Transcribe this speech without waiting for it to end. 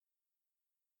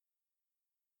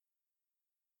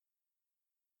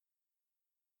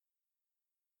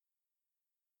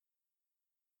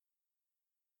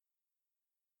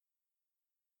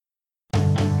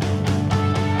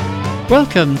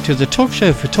Welcome to the talk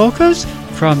show for talkers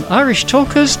from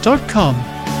irishtalkers.com.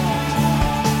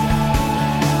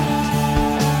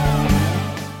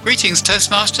 Greetings,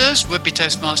 Toastmasters, would-be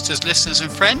Toastmasters listeners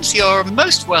and friends. You're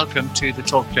most welcome to the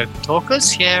talk show for talkers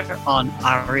here on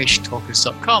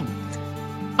irishtalkers.com.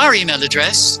 Our email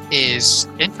address is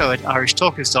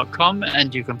info@irishtalkers.com,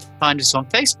 and you can find us on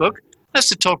Facebook as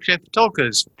the Talk Show for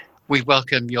Talkers. We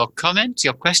welcome your comments,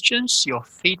 your questions, your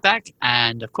feedback,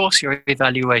 and of course your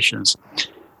evaluations.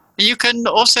 You can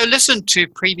also listen to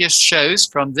previous shows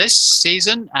from this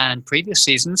season and previous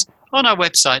seasons on our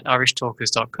website,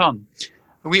 irishtalkers.com.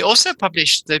 We also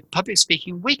publish the Public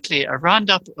Speaking Weekly, a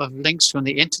roundup of links from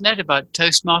the internet about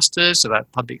Toastmasters, about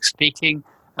public speaking,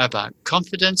 about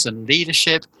confidence and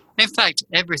leadership. In fact,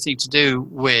 everything to do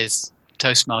with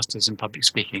Toastmasters and public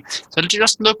speaking. So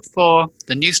just look for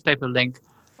the newspaper link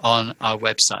on our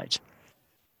website.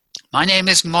 My name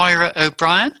is Moira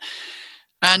O'Brien,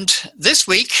 and this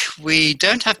week we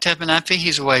don't have Ted Menanfi,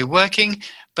 he's away working,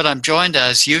 but I'm joined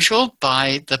as usual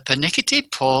by the pernickety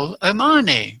Paul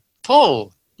O'Mahony.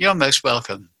 Paul, you're most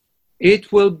welcome.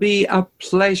 It will be a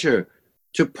pleasure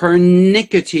to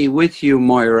pernickety with you,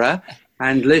 Moira,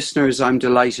 and listeners, I'm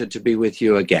delighted to be with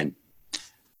you again.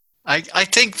 I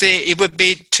think it would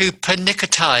be to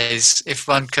pernicketize if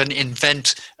one can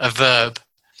invent a verb.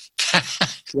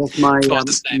 Yes,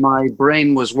 my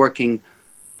brain was working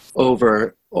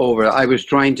over. I was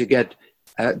trying to get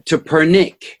to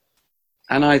pernick,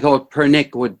 and I thought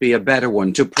pernick would be a better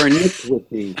one. To pernick would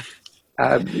be,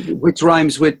 which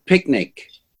rhymes with picnic,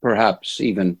 perhaps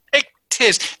even. It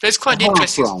is. But it's quite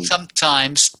interesting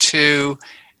sometimes to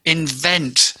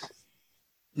invent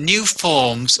new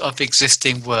forms of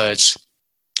existing words.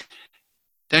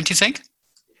 Don't you think?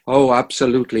 Oh,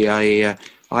 absolutely.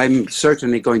 I'm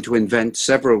certainly going to invent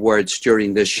several words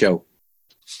during this show.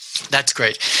 That's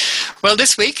great. Well,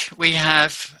 this week we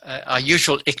have our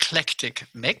usual eclectic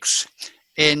mix.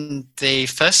 In the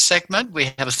first segment,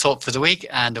 we have a thought for the week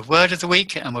and a word of the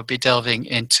week, and we'll be delving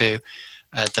into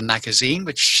the magazine,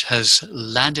 which has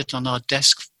landed on our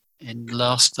desk in the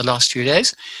last few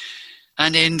days.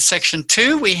 And in section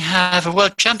 2, we have a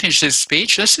World Championship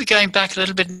speech. This is going back a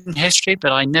little bit in history,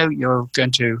 but I know you're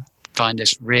going to find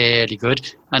this really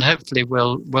good, and hopefully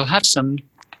we'll have some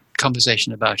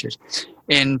conversation about it.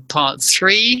 In part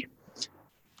 3,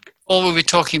 Paul will be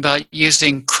talking about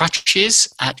using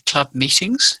crutches at club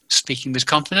meetings, speaking with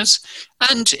confidence.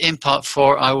 And in part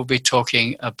 4, I will be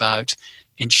talking about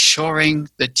ensuring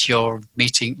that your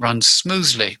meeting runs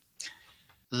smoothly.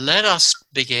 Let us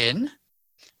begin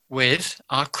with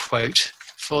our quote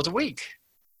for the week.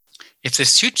 If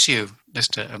this suits you,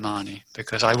 Mr. O'Mahony,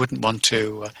 because I wouldn't want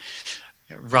to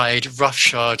ride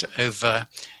roughshod over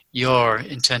your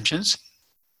intentions.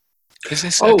 Is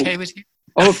this okay with you?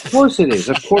 Oh, of course it is.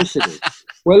 Of course it is.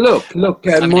 Well, look,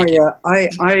 Moira,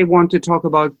 I want to talk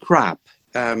about crap,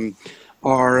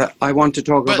 or I want to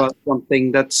talk about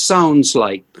something that sounds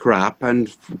like crap,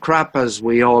 and crap, as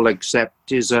we all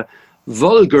accept, is a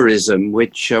vulgarism,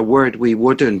 which a word we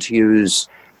wouldn't use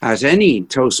at any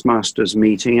Toastmasters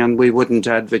meeting, and we wouldn't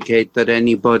advocate that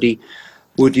anybody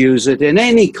would use it in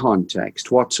any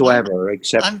context whatsoever,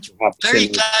 except I'm perhaps very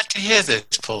glad to hear this,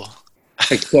 Paul.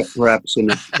 Except perhaps in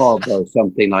a pub or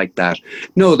something like that.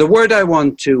 No, the word I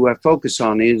want to focus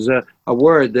on is a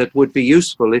word that would be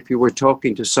useful if you were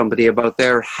talking to somebody about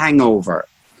their hangover,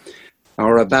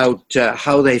 or about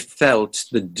how they felt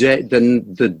the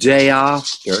day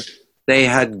after they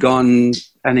had gone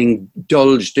and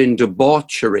indulged in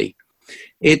debauchery.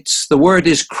 The word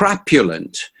is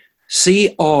crapulent,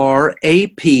 crapulent.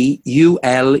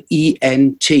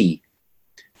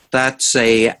 That's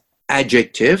a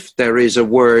adjective. There is a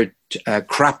word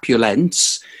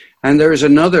crapulence, and there is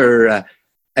another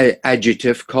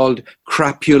adjective called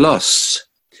crapulous.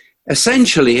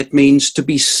 Essentially, it means to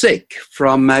be sick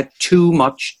from too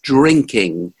much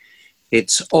drinking.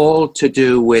 It's all to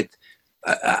do with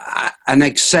an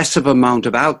excessive amount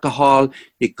of alcohol.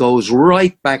 It goes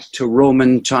right back to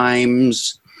Roman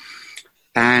times,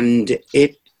 and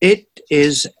it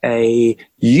is a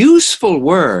useful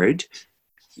word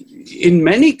in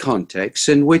many contexts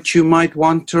in which you might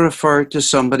want to refer to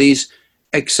somebody's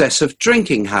excessive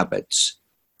drinking habits.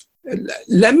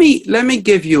 Let me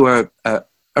give you a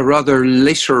rather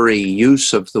literary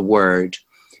use of the word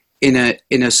in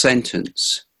a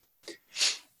sentence.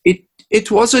 It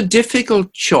was a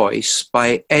difficult choice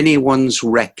by anyone's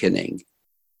reckoning.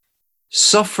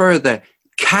 Suffer the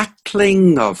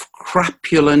cackling of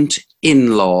crapulent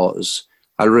in-laws.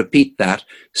 I'll repeat that.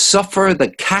 Suffer the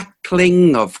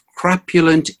cackling of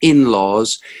crapulent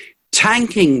in-laws,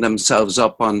 tanking themselves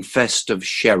up on festive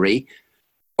sherry,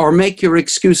 or make your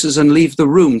excuses and leave the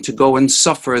room to go and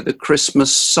suffer the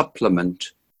Christmas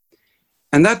supplement.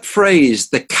 And that phrase,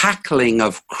 the cackling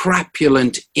of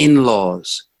crapulent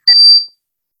in-laws,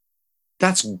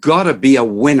 that's got to be a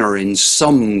winner in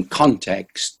some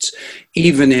contexts,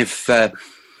 even if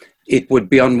it would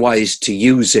be unwise to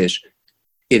use it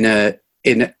in a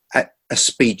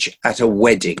speech at a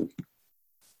wedding.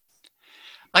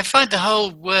 I find the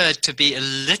whole word to be a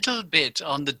little bit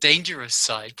on the dangerous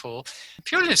side, Paul,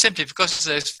 purely and simply because of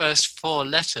those first four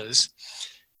letters.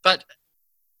 But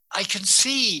I can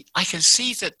see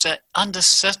that under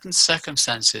certain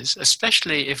circumstances,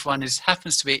 especially if one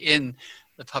happens to be in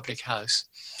the public house,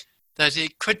 that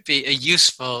it could be a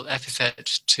useful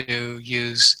epithet to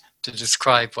use to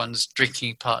describe one's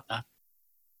drinking partner.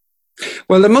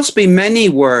 Well, there must be many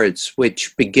words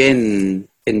which begin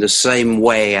in the same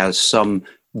way as some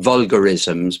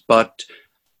vulgarisms, but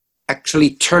actually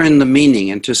turn the meaning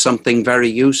into something very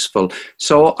useful.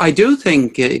 So I do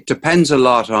think it depends a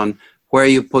lot on where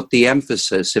you put the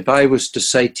emphasis. If I was to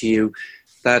say to you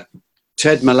that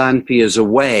Ted Melanphy is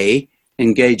away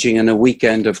engaging in a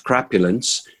weekend of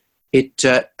crapulence,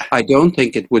 I don't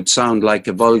think it would sound like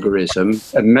a vulgarism.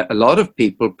 A lot of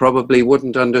people probably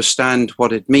wouldn't understand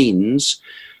what it means,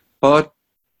 but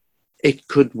it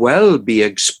could well be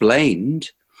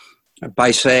explained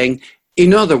by saying,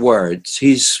 in other words,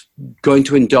 he's going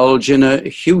to indulge in a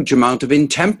huge amount of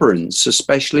intemperance,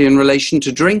 especially in relation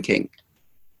to drinking.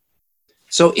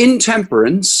 So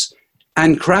intemperance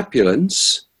and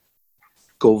crapulence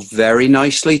go very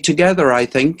nicely together, I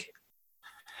think.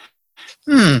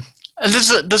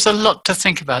 There's a lot to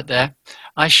think about there.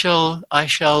 I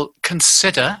shall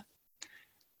consider,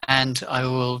 and I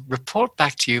will report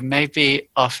back to you, maybe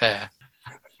off air.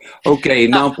 Okay,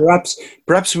 now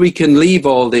perhaps we can leave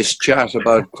all this chat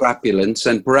about crapulence,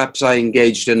 and perhaps I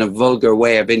engaged in a vulgar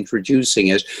way of introducing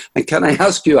it. And can I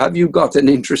ask you, have you got an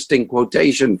interesting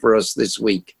quotation for us this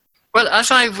week? Well,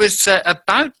 as I was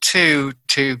about to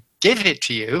give it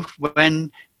to you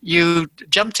when you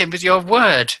jumped in with your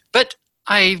word, but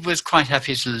I was quite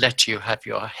happy to let you have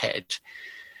your head.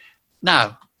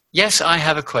 Now, yes, I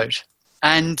have a quote.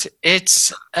 And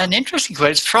it's an interesting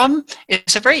quote.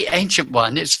 It's a very ancient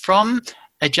one. It's from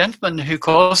a gentleman who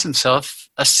calls himself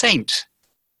a saint.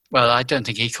 Well, I don't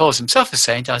think he calls himself a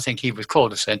saint. I think he was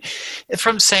called a saint.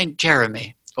 From Saint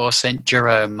Jeremy or Saint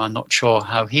Jerome. I'm not sure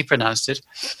how he pronounced it.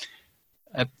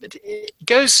 But it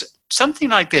goes something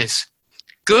like this.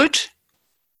 Good,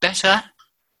 better,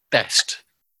 best.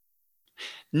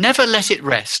 Never let it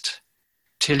rest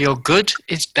till your good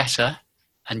is better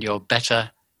and your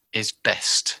better is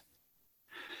best.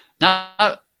 Now,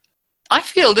 I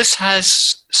feel this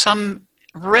has some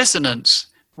resonance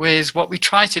with what we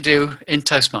try to do in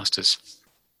Toastmasters.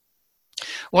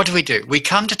 What do? We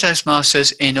come to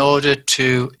Toastmasters in order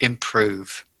to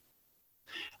improve.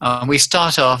 We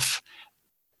start off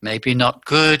maybe not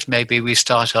good, maybe we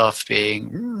start off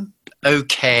being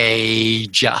okay,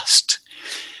 just.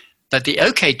 But the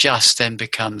okay, just then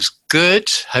becomes good,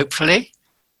 hopefully.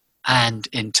 And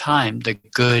in time, the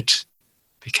good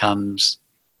becomes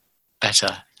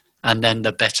better, and then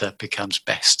the better becomes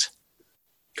best.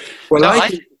 Well,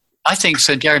 so I think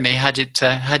St. Jeremy had it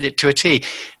to a T.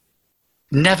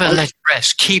 Never let it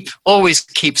rest. Always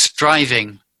keep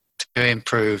striving to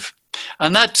improve,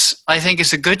 and that I think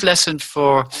is a good lesson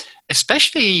for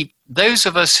especially those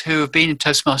of us who have been in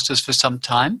Toastmasters for some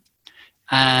time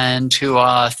and who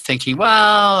are thinking,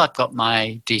 well, I've got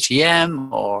my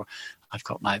DTM, or I've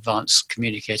got my Advanced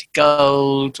Communicator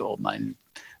Gold, or my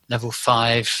Level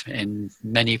 5 in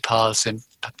many paths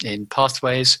in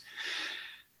pathways.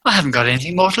 I haven't got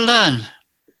anything more to learn.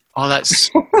 Oh,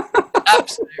 that's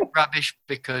absolute rubbish,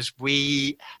 because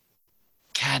we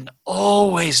can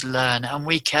always learn and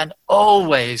we can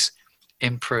always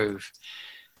improve.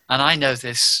 And I know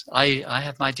this. I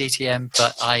have my DTM,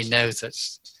 but I know that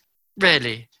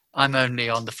really I'm only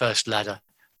on the first ladder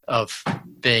of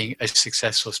being a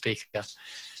successful speaker.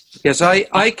 Yes,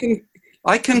 I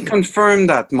can confirm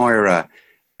that, Moira.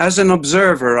 As an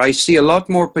observer, I see a lot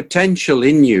more potential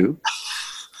in you.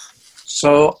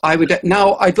 So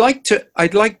I'd like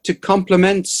to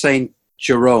compliment Saint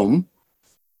Jerome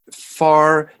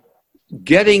for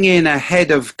getting in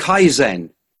ahead of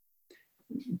Kaizen.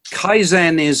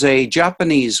 Kaizen is a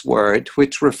Japanese word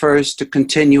which refers to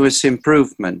continuous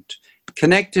improvement,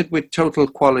 connected with total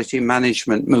quality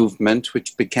management movement,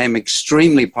 which became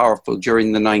extremely powerful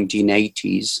during the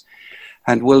 1980s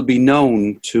and will be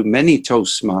known to many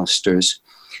Toastmasters.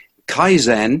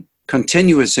 Kaizen,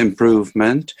 continuous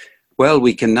improvement. Well,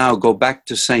 we can now go back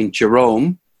to St.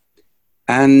 Jerome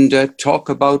and talk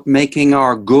about making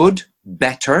our good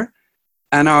better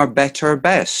and our better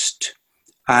best.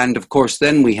 And of course,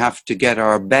 then we have to get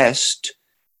our best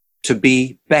to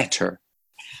be better.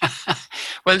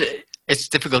 Well, it's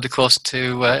difficult, of course,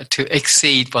 to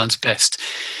exceed one's best.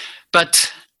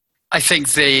 But I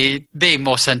think being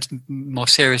more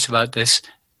serious about this,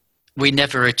 we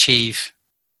never achieve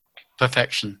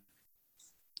perfection.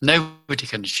 Nobody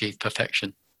can achieve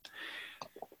perfection.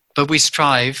 But we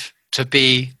strive to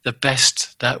be the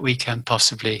best that we can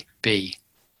possibly be.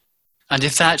 And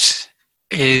if that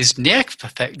is near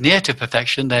to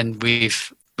perfection, then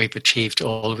we've achieved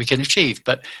all we can achieve.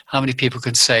 But how many people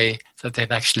can say that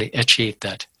they've actually achieved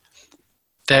that?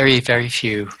 Very, very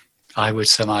few, I would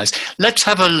surmise. Let's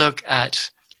have a look at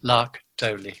Lark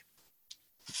Doley.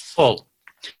 Paul,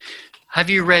 have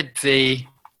you read the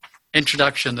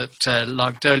introduction that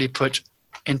Lark Doley put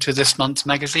into this month's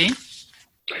magazine?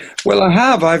 Well, I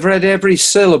have. I've read every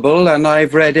syllable and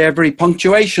I've read every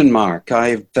punctuation mark.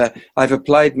 I've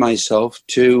applied myself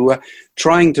to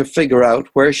trying to figure out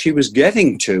where she was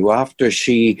getting to after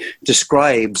she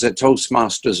describes a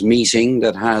Toastmasters meeting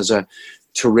that has a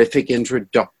terrific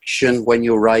introduction when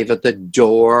you arrive at the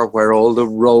door, where all the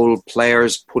role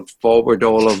players put forward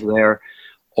all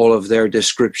of their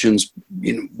descriptions,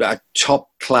 at top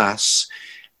class,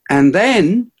 and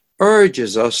then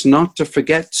urges us not to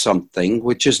forget something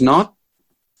which is not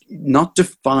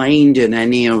defined in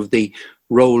any of the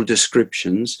role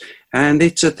descriptions, and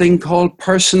it's a thing called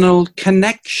personal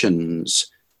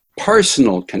connections.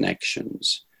 Personal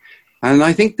connections. And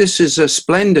I think this is a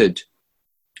splendid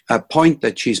point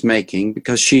that she's making,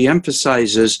 because she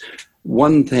emphasizes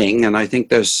one thing, and I think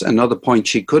there's another point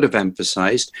she could have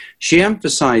emphasized. She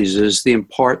emphasizes the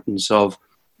importance of,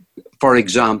 for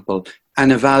example, an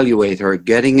evaluator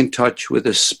getting in touch with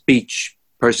a speech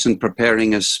person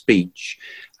preparing a speech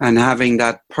and having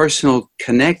that personal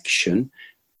connection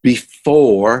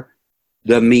before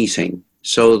the meeting,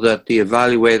 so that the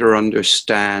evaluator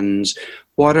understands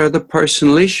what are the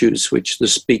personal issues which the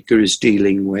speaker is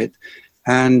dealing with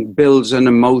and builds an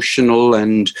emotional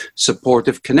and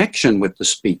supportive connection with the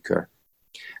speaker.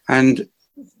 And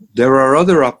there are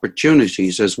other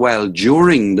opportunities as well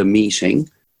during the meeting,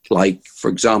 like, for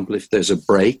example, if there's a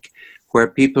break, where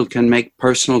people can make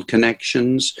personal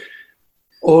connections.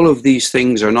 All of these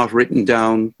things are not written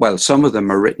down. Well, some of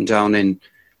them are written down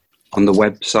on the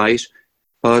website,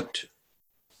 but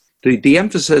the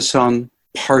emphasis on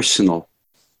personal,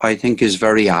 I think, is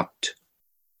very apt.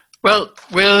 Well,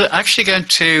 we're actually going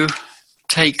to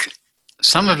take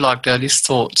some of Lark Doley's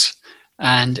thoughts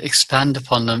and expand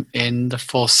upon them in the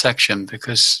fourth section,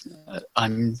 because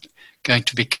I'm going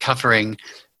to be covering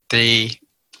the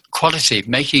quality,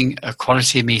 making a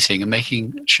quality meeting and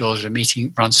making sure that a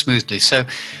meeting runs smoothly. So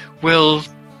we'll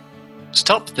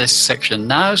stop this section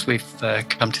now, as we've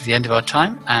come to the end of our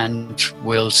time, and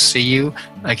we'll see you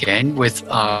again with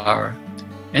our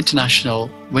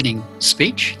international winning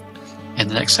speech in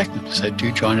the next segment. So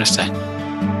do join us then.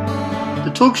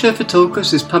 The Talk Show for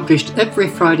Talkers is published every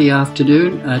Friday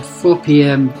afternoon at 4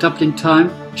 p.m. Dublin time.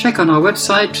 Check on our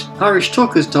website,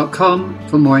 irishtalkers.com,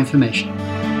 for more information.